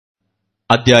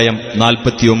അദ്ധ്യായം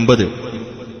 49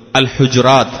 അൽ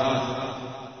ഹുജറാത്ത്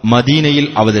മദീനയിൽ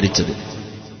അവതരിച്ചത്.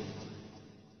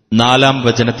 4-ാം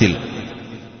വചനത്തിൽ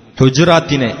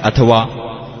ഹുജറാത്തിനെ അഥവാ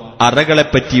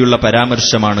അറകളെപ്പറ്റിയുള്ള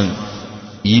പരാമർശമാണ്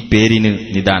ഈ പേരിന്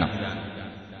നിദാനം.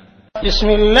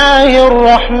 ബിസ്മില്ലാഹിർ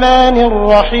റഹ്മാനിർ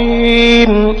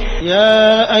റഹീം. യാ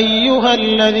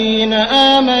അയ്യുഹല്ലദീന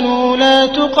ആമനൂ ലാ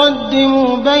തുഖദ്ദിമൂ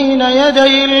ബൈന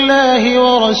യദയില്ലാഹി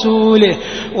വറസൂലിഹി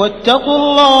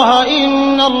വത്തഖുല്ലാഹ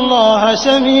ഇന്നല്ലാഹ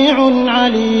സമീഉൻ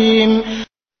അലീം.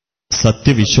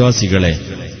 സത്യവിശ്വാസികളെ,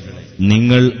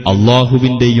 നിങ്ങൾ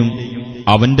അല്ലാഹുവിന്റെയും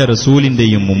അവന്റെ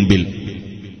റസൂലിന്റെയും മുമ്പിൽ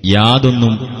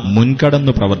യാതൊന്നും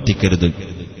മുൻകടന്നു പ്രവർത്തിക്കരുത്.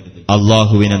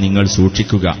 അല്ലാഹുവിനെ നിങ്ങൾ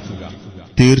സൂക്ഷിക്കുക.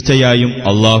 തീർച്ചയായും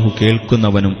അല്ലാഹു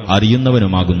കേൾക്കുന്നവനും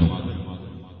അറിയുന്നവനുമാകുന്നു.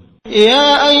 യാ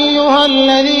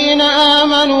അയ്യുഹല്ലദീന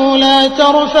ആമനൂ ലാ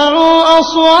തർഫഉ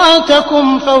അസ്വാതകും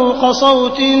ഫൗഖ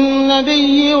സൗതിൻ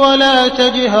നബിയ്യി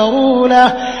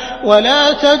ولا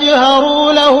تجهروا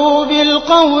له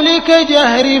بالقول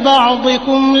كجهر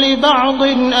بعضكم لبعض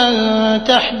أن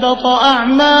تحبط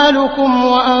أعمالكم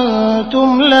وأنتم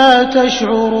لا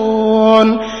تشعرون.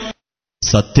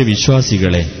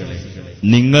 സത്യവിശ്വാസികളെ,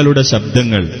 നിങ്ങളുടെ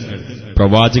ശബ്ദങ്ങൾ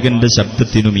പ്രവാചകന്റെ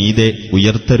ശബ്ദത്തിനു മീതെ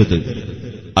ഉയർത്തരുത്.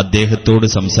 അദ്ദേഹത്തോട്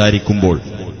സംസാരിക്കുമ്പോൾ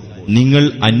നിങ്ങൾ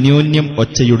അന്യോന്യം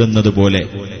ഒച്ചയിടുന്നതുപോലെ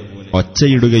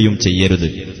ഒച്ചയിടുകയും ചെയ്യരുത്.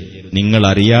 നിങ്ങൾ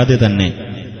അറിയാതെ തന്നെ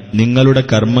നിങ്ങളുടെ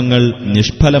കർമ്മങ്ങൾ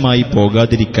നിഷ്ഫലമായി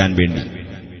പോകാതിരിക്കാൻ വേണ്ടി.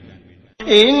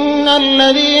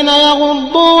 ഇന്നല്ലദീന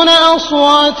യഗ്ദൂന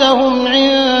അസ്വാതഹും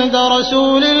ഇൻദ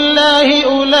റസൂലില്ലാഹി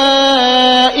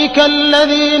ഉലൈകല്ലദീന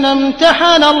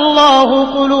ഇംതഹനല്ലാഹു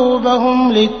ഖുലൂബഹും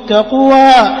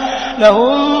ലിത്തഖ്വാ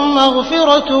ലഹും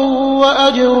മഗ്ഫിറതുൻ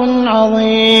വഅജ്റുൻ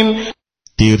അളീം.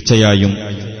 തീർച്ചയായും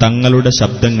തങ്ങളുടെ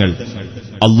ശബ്ദങ്ങൾ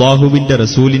അല്ലാഹുവിന്റെ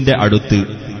റസൂലിന്റെ അടുത്ത്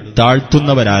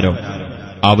താഴ്ത്തുന്നവരാരോ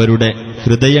അവരുടെ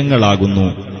ഹൃദയങ്ങളാകുന്നു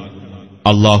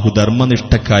അല്ലാഹു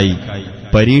ധർമ്മനിഷ്ഠക്കായി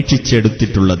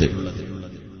പരീക്ഷിച്ചെടുത്തിട്ടുള്ളത്.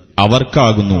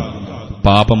 അവർക്കാകുന്നു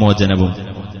പാപമോചനവും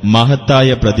മഹത്തായ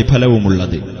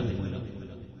പ്രതിഫലവുമുള്ളത്.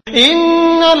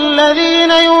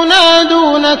 ഇന്നല്ലദീന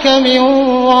യുനാദൂനക മിൻ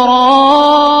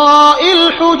വറാഇൽ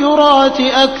ഹുജുറാതി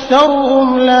അക്സറുഹും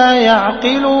ലാ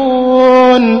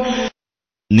യഅഖിലൂൻ.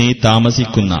 നീ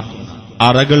താമസിക്കുന്ന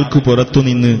അറകൾക്കു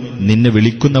പുറത്തുനിന്ന് നിന്നെ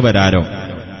വിളിക്കുന്നവരാരോ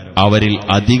അവരിൽ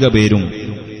അധിക പേരും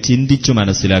ചിന്തിച്ചു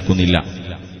മനസ്സിലാക്കുന്നില്ല.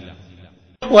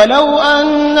 വലൗ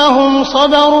അന്നഹും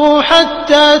സബറൂ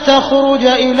ഹത്താ തഖ്റുജ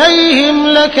ഇലൈഹിം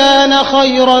ലകാന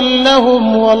ഖൈറൻ ലഹും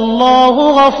വല്ലാഹു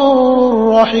ഗഫൂറുർ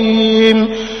റഹീം.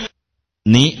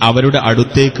 നീ അവരുടെ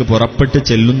അടുത്തേക്ക് പുറപ്പെട്ടു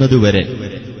ചെല്ലുന്നതുവരെ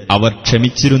അവർ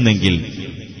ക്ഷമിച്ചിരുന്നെങ്കിൽ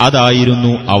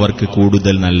അതായിരുന്നു അവർക്ക്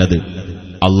കൂടുതൽ നല്ലത്.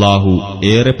 അല്ലാഹു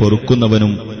ഏറെ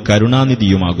പൊറുക്കുന്നവനും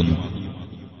കരുണാനിധിയുമാകുന്നു.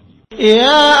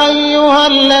 يا أيها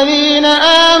الذين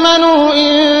آمنوا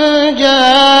إن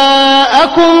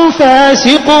جاءكم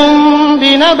فاسق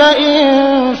بنبأ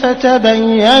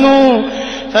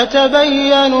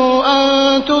فتبينوا أن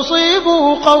تصيبوا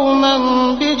قوما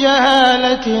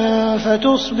بجهالة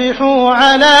فتصبحوا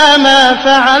على ما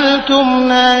فعلتم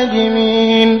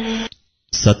نادمين.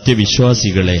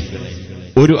 സത്യവിശ്വാസികളെ,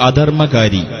 ഒരു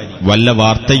അധർമ്മകാരി വല്ല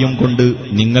വാർത്തയും കൊണ്ട്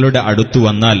നിങ്ങളുടെ അടുത്തു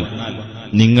വന്നാൽ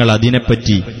നിങ്ങൾ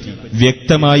അതിനെപ്പറ്റി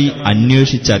വ്യക്തമായി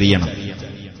അന്വേഷിച്ചറിയണം.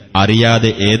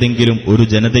 അറിയാതെ ഏതെങ്കിലും ഒരു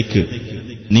ജനതയ്ക്ക്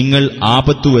നിങ്ങൾ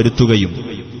ആപത്തു വരുത്തുകയും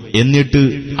എന്നിട്ട്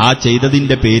ആ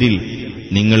ചെയ്തതിന്റെ പേരിൽ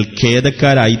നിങ്ങൾ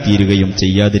ഖേദക്കാരായിത്തീരുകയും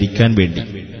ചെയ്യാതിരിക്കാൻ വേണ്ടി.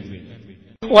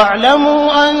 واعلموا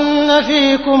أن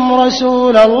فيكم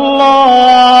رسول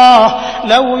الله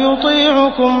لو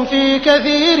يطيعكم في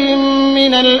كثير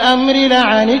من الأمر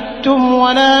لعنتم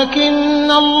ولكن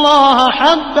الله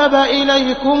حبب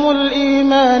إليكم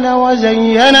الإيمان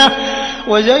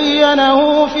وزينه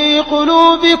في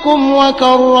قلوبكم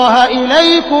وكره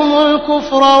إليكم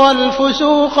الكفر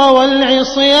والفسوق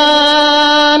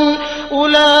والعصيان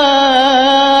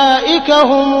أولئك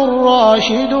هم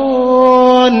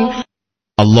الراشدون.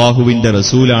 അല്ലാഹുവിന്റെ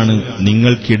റസൂലാണ്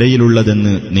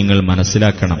നിങ്ങൾക്കിടയിലുള്ളതെന്ന് നിങ്ങൾ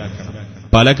മനസ്സിലാക്കണം.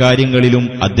 പല കാര്യങ്ങളിലും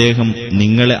അദ്ദേഹം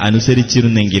നിങ്ങളെ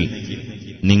അനുസരിച്ചിരുന്നെങ്കിൽ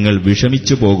നിങ്ങൾ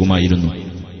വിഷമിച്ചു പോകുമായിരുന്നു.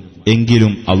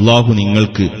 എങ്കിലും അല്ലാഹു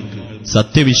നിങ്ങൾക്ക്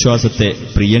സത്യവിശ്വാസത്തെ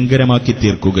പ്രിയങ്കരമാക്കി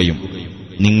തീർക്കുകയും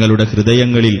നിങ്ങളുടെ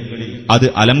ഹൃദയങ്ങളിൽ അത്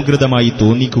അലംകൃതമായി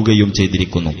തോന്നിക്കുകയും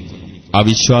ചെയ്തിരിക്കുന്നു.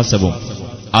 അവിശ്വാസവും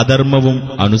അധർമ്മവും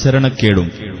അനുസരണക്കേടും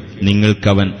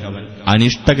നിങ്ങൾക്കവൻ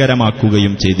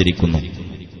അനിഷ്ടകരമാക്കുകയും ചെയ്തിരിക്കുന്നു.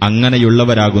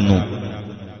 അങ്ങനെയുള്ളവരാകുന്നു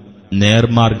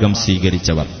നേർമാർഗം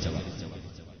സ്വീകരിച്ചവർ.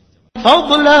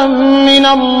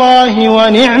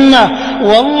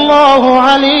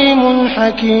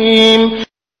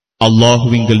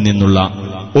 അല്ലാഹുവിങ്കൽ നിന്നുള്ള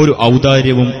ഒരു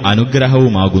ഔദാര്യവും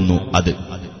അനുഗ്രഹവുമാകുന്നു അത്.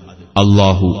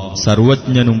 അല്ലാഹു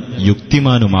സർവജ്ഞനും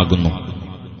യുക്തിമാനുമാകുന്നു.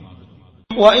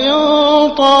 وإن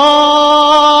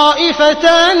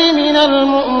طائفتان من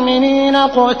المؤمنين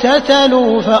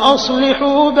اقتتلوا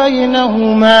فأصلحوا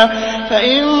بينهما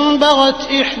فإن بغت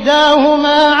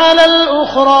إحداهما على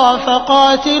الأخرى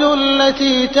فقاتلوا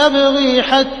التي تبغي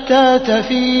حتى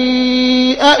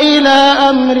تفيء إلى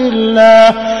أمر الله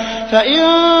فإن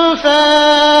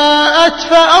فاءت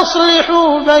فأصلحوا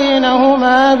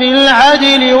بينهما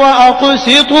بالعدل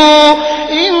وأقسطوا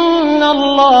إن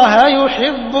الله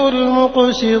يحب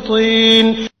المقسطين.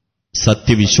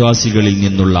 സത്യവിശ്വാസികളിൽ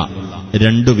നിന്നുള്ള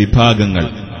രണ്ടു വിഭാഗങ്ങൾ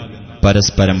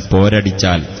പരസ്പരം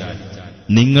പോരടിച്ചാൽ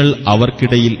നിങ്ങൾ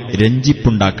അവർക്കിടയിൽ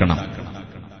രഞ്ജിപ്പുണ്ടാക്കണം.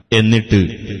 എന്നിട്ട്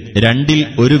രണ്ടിൽ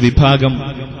ഒരു വിഭാഗം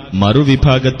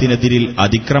മറുവിഭാഗത്തിനെതിരിൽ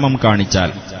അതിക്രമം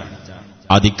കാണിച്ചാൽ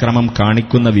അതിക്രമം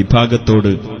കാണിക്കുന്ന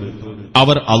വിഭാഗത്തോട്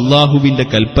അവർ അല്ലാഹുവിന്റെ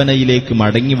കൽപ്പനയിലേക്ക്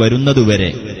മടങ്ങി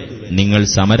വരുന്നതുവരെ നിങ്ങൾ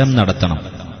സമരം നടത്തണം.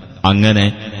 അങ്ങനെ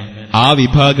ആ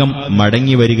വിഭാഗം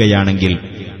മടങ്ങിവരികയാണെങ്കിൽ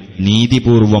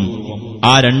നീതിപൂർവം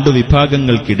ആ രണ്ടു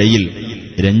വിഭാഗങ്ങൾക്കിടയിൽ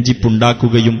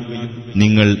രഞ്ജിപ്പുണ്ടാക്കുകയും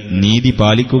നിങ്ങൾ നീതി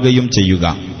പാലിക്കുകയും ചെയ്യുക.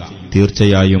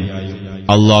 തീർച്ചയായും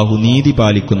അല്ലാഹു നീതി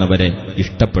പാലിക്കുന്നവരെ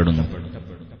ഇഷ്ടപ്പെടുന്നു.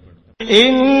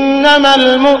 ഇന്നമൽ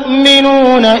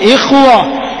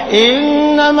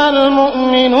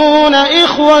മുഅ്മിനൂന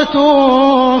ഇഖ്വത്തുൻ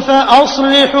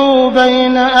ഫഅസ്ലിഹൂ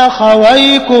ബൈന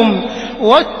അഖവൈകും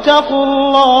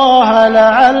വത്തഖുല്ലാഹ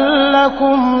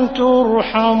ലഅല്ലകും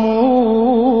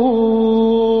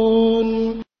തുർഹമൂൻ.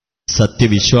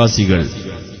 സത്യവിശ്വാസികൾ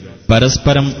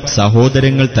പരസ്പരം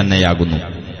സഹോദരങ്ങൾ തന്നെയാകുന്നു.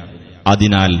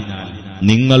 അതിനാൽ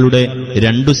നിങ്ങളുടെ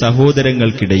രണ്ടു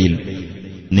സഹോദരങ്ങൾക്കിടയിൽ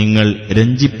നിങ്ങൾ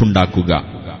രഞ്ജിപ്പുണ്ടാക്കുക.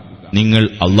 നിങ്ങൾ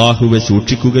അല്ലാഹുവെ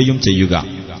സൂക്ഷിക്കുകയും ചെയ്യുക.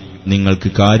 നിങ്ങൾക്ക്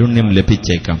കാരുണ്യം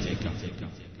ലഭിച്ചേക്കാം.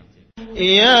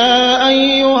 يا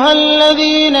أيها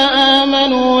الذين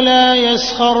آمنوا لا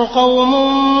يسخر قوم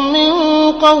من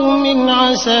قوم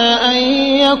عسى أن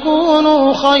يكونوا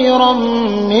خيرا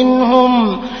منهم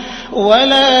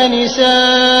ولا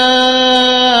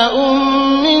نساء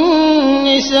من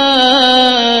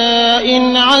نساء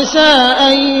عسى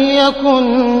أن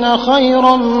يكن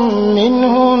خيرا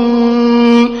منهم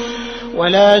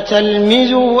ولا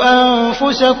تلمزوا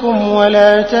أنفسكم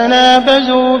ولا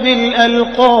تنابزوا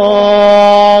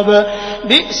بالألقاب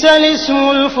بئس الاسم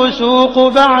الفسوق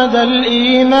بعد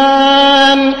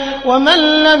الإيمان ومن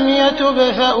لم يتب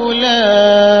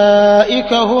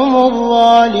فأولئك هم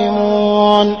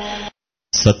الظالمون.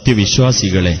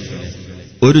 സത്യവിശ്വാസികളെ,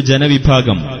 ഒരു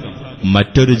ജനവിഭാഗം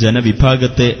മറ്റൊരു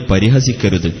ജനവിഭാഗത്തെ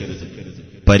പരിഹസിക്കരുത്.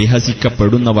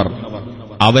 പരിഹസിക്കപ്പെടുന്നവർ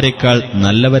അവരെക്കാൾ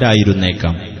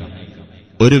നല്ലവരായിരുന്നേക്കാം.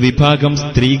 ഒരു വിഭാഗം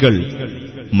സ്ത്രീകൾ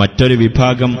മറ്റൊരു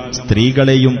വിഭാഗം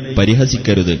സ്ത്രീകളെയും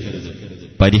പരിഹസിക്കരുത്.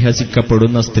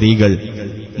 പരിഹസിക്കപ്പെടുന്ന സ്ത്രീകൾ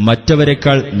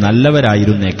മറ്റവരെക്കാൾ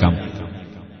നല്ലവരായിരുന്നേക്കാം.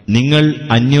 നിങ്ങൾ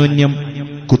അന്യോന്യം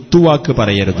കുത്തുവാക്ക്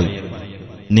പറയരുത്.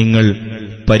 നിങ്ങൾ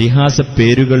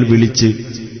പരിഹാസപ്പേരുകൾ വിളിച്ച്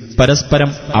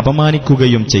പരസ്പരം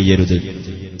അപമാനിക്കുകയും ചെയ്യരുത്.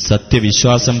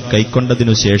 സത്യവിശ്വാസം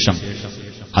കൈക്കൊണ്ടതിനുശേഷം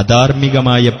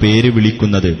അധാർമികമായ പേര്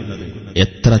വിളിക്കുന്നത്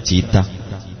എത്ര ചീത്ത!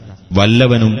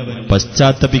 വല്ലവനും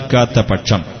പശ്ചാത്തപിക്കാത്ത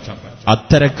പക്ഷം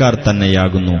അത്തരക്കാർ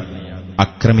തന്നെയാകുന്നു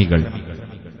അക്രമികൾ.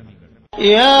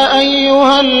 يا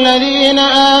أيها الذين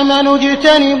آمنوا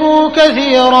اجتنبوا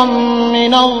كثيرا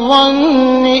من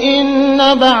الظن إن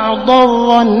بعض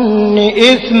الظن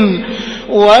إثم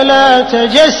ولا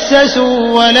تجسسوا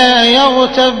ولا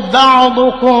يغتب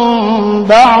بعضكم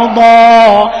بعضا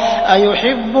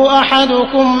أيحب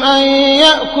أحدكم أن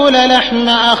يأكل لحم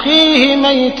أخيه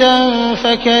ميتا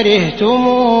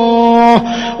فكرهتموه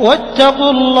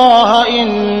واتقوا الله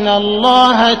إن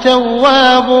الله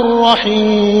تواب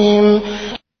رحيم.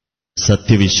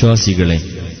 സത്യവിശ്വാസികളെ,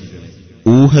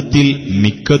 ഊഹത്തിൽ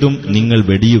മിക്കതും നിങ്ങൾ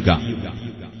വെടിയുക.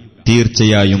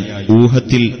 തീർച്ചയായും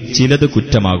ഊഹത്തിൽ ചിലത്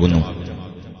കുറ്റമാകുന്നു.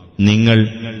 നിങ്ങൾ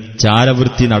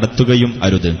ചാരവൃത്തി നടത്തുകയും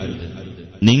അരുത്.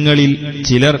 നിങ്ങളിൽ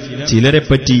ചിലർ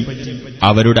ചിലരെപ്പറ്റി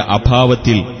അവരുടെ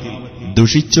അഭാവത്തിൽ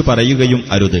ദുഷിച്ചു പറയുകയും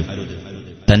അരുത്.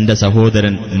 തന്റെ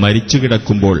സഹോദരൻ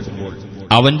മരിച്ചുകിടക്കുമ്പോൾ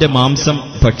അവന്റെ മാംസം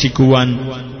ഭക്ഷിക്കുവാൻ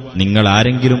നിങ്ങൾ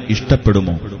ആരെങ്കിലും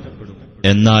ഇഷ്ടപ്പെടുമോ?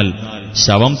 എന്നാൽ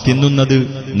ശവം തിന്നുന്നത്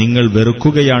നിങ്ങൾ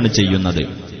വെറുക്കുകയാണ് ചെയ്യുന്നത്.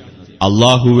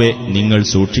 അല്ലാഹുവെ നിങ്ങൾ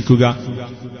സൂക്ഷിക്കുക.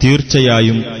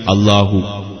 തീർച്ചയായും അല്ലാഹു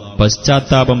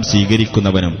പശ്ചാത്താപം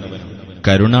സ്വീകരിക്കുന്നവനും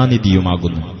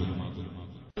കരുണാനിധിയുമാകുന്നു.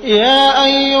 يا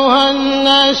أيها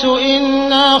الناس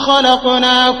إنا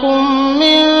خلقناكم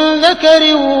من ذكر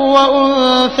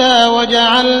وأنثى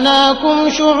وجعلناكم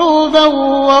شعوبا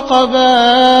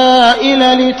وقبائل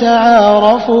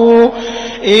لتعارفوا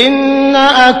إن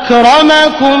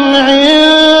أكرمكم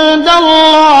عند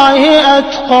الله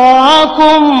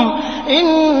أتقاكم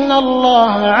إن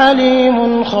الله عليم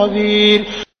خبير.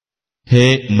 ഹേ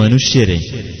മനുഷ്യരെ,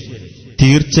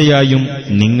 തീർച്ചയായും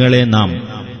നിങ്ങളെ നാം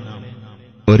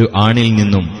ഒരു ആണിൽ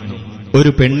നിന്നും ഒരു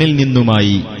പെണ്ണിൽ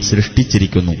നിന്നുമായി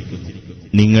സൃഷ്ടിച്ചിരിക്കുന്നു.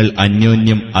 നിങ്ങൾ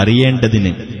അന്യോന്യം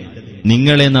അറിയേണ്ടതിന്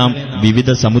നിങ്ങളെ നാം വിവിധ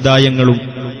സമുദായങ്ങളും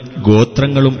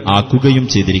ഗോത്രങ്ങളും ആക്കുകയും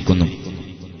ചെയ്തിരിക്കുന്നു.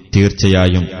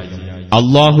 തീർച്ചയായും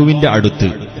അല്ലാഹുവിന്റെ അടുത്ത്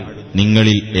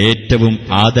നിങ്ങളിൽ ഏറ്റവും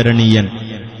ആദരണീയൻ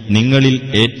നിങ്ങളിൽ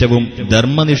ഏറ്റവും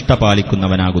ധർമ്മനിഷ്ഠ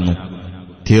പാലിക്കുന്നവനാകുന്നു.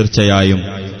 തീർച്ചയായും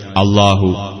അല്ലാഹു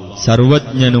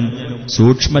സർവജ്ഞനും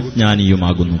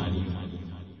സൂക്ഷ്മജ്ഞാനിയുമാകുന്നു.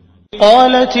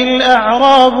 قالت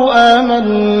الأعراب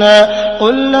آمنا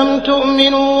قل لم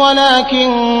تؤمنوا ولكن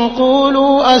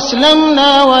قولوا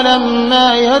أسلمنا ولما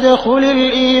يدخل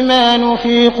الإيمان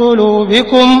في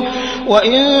قلوبكم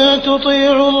وإن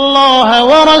تطيعوا الله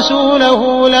ورسوله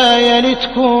لا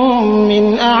يلتكم من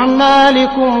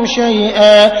أعمالكم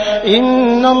شيئا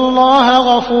إن الله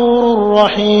غفور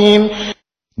رحيم.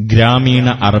 ഗ്രാമീണ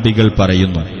അറബികൾ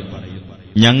പറയുന്നു,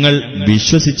 ഞങ്ങൾ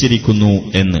വിശ്വസിച്ചിരിക്കുന്നു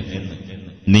എന്ന്.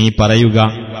 നീ പറയുക,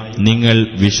 നിങ്ങൾ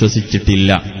വിശ്വസിച്ചിട്ടില്ല,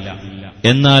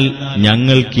 എന്നാൽ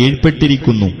ഞങ്ങൾ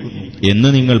കീഴ്പ്പെട്ടിരിക്കുന്നു എന്ന്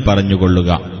നിങ്ങൾ പറഞ്ഞുകൊള്ളുക.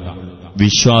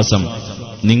 വിശ്വാസം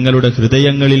നിങ്ങളുടെ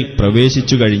ഹൃദയങ്ങളിൽ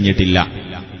പ്രവേശിച്ചു കഴിഞ്ഞിട്ടില്ല.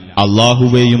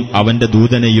 അല്ലാഹുവേയും അവന്റെ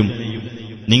ദൂതനെയും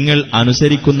നിങ്ങൾ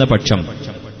അനുസരിക്കുന്ന പക്ഷം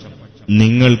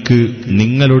നിങ്ങൾക്ക്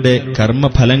നിങ്ങളുടെ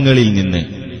കർമ്മഫലങ്ങളിൽ നിന്ന്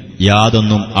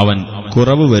യാതൊന്നും അവൻ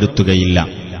കുറവ് വരുത്തുകയില്ല.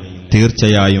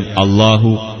 തീർച്ചയായും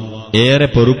അല്ലാഹു ഏറെ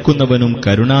പൊറുക്കുന്നവനും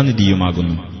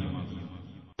കരുണാനിധിയുമാകുന്നു.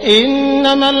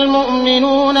 إنما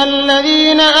المؤمنون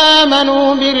الذين آمنوا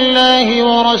بالله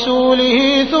ورسوله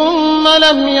ثم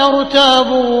لم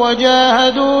يرتابوا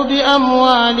وجاهدوا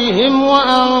بأموالهم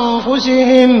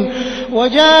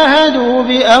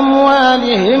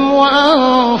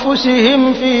وأنفسهم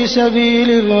في سبيل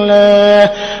الله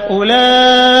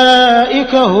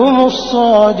أولئك هم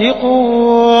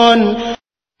الصادقون.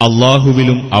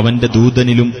 അല്ലാഹുവിലും അവന്റെ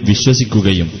ദൂതനിലും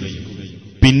വിശ്വസിക്കുകയും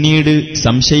പിന്നീട്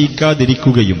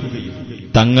സംശയിക്കാതിരിക്കുകയും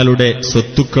തങ്ങളുടെ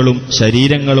സ്വത്തുക്കളും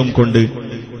ശരീരങ്ങളും കൊണ്ട്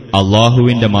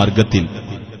അല്ലാഹുവിന്റെ മാർഗത്തിൽ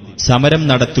സമരം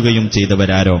നടത്തുകയും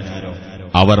ചെയ്തവരാരോ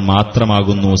അവർ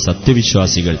മാത്രമാകുന്നു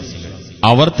സത്യവിശ്വാസികൾ.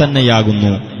 അവർ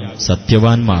തന്നെയാകുന്നു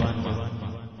സത്യവാൻമാർ.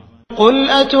 قل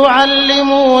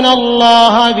أتعلمون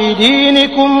الله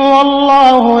بدينكم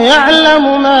والله يعلم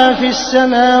ما في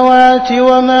السماوات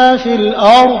وما في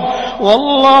الأرض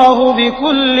والله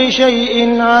بكل شيء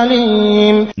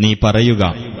عليم. നീ പറയുക,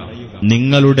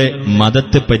 നിങ്ങളുടെ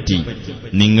മതത്തെപ്പറ്റി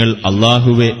നിങ്ങൾ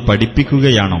അല്ലാഹുവെ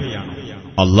പഠിപ്പിക്കുകയാണോ?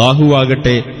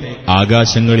 അല്ലാഹുവാകട്ടെ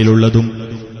ആകാശങ്ങളിലുള്ളതും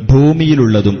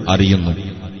ഭൂമിയിലുള്ളതും അറിയുന്നു.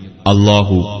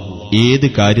 അല്ലാഹു ഏത്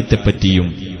കാര്യത്തെപ്പറ്റിയും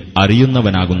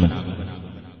അറിയുന്നവനാകുന്നു.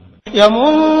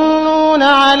 يمنون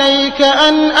عليك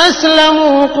أن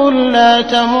أسلموا قل لا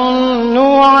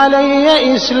تمنوا علي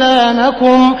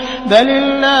إسلامكم بل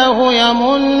الله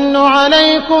يمن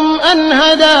عليكم أن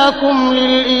هداكم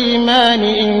للإيمان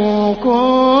إن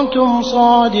كنتم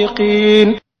صادقين.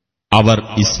 അവർ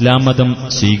ഇസ്ലാം മതം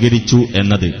സ്വീകരിച്ചു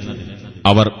എന്നത്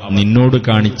അവർ നിന്നോട്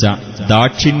കാണിച്ച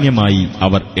ദാക്ഷിണ്യമായി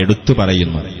അവർ എടുത്തു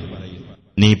പറയുന്നു.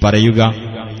 നീ പറയുക,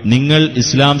 നിങ്ങൾ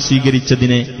ഇസ്ലാം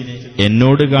സ്വീകരിച്ചതിനെ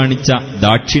എന്നോട് കാണിച്ച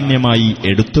ദാക്ഷിണ്യമായി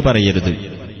എടുത്തു പറയരുത്.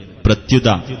 പ്രത്യുത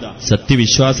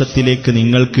സത്യവിശ്വാസത്തിലേക്ക്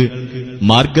നിങ്ങൾക്ക്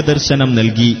മാർഗദർശനം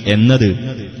നൽകി എന്നത്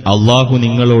അല്ലാഹു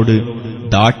നിങ്ങളോട്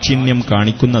ദാക്ഷിണ്യം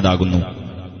കാണിക്കുന്നതാകുന്നു.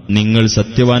 നിങ്ങൾ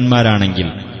സത്യവാൻമാരാണെങ്കിൽ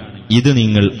ഇത്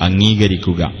നിങ്ങൾ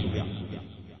അംഗീകരിക്കുക.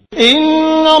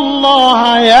 ഇന്നല്ലാഹ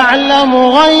യഅലമു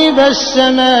ഗൈബസ്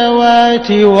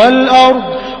സമാവാതി വൽ അർദ്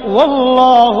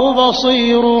വല്ലാഹു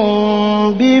ബസീറുൻ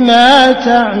ബിമാ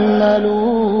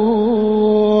തഅമലൂൻ.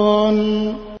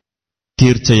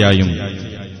 തീർച്ചയായും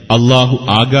അല്ലാഹു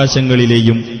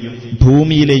ആകാശങ്ങളിലെയും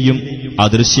ഭൂമിയിലെയും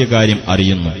അദൃശ്യകാര്യം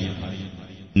അറിയുന്നു.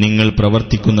 നിങ്ങൾ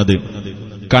പ്രവർത്തിക്കുന്നത്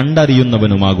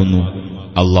കണ്ടറിയുന്നവനുമാകുന്നു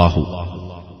അല്ലാഹു.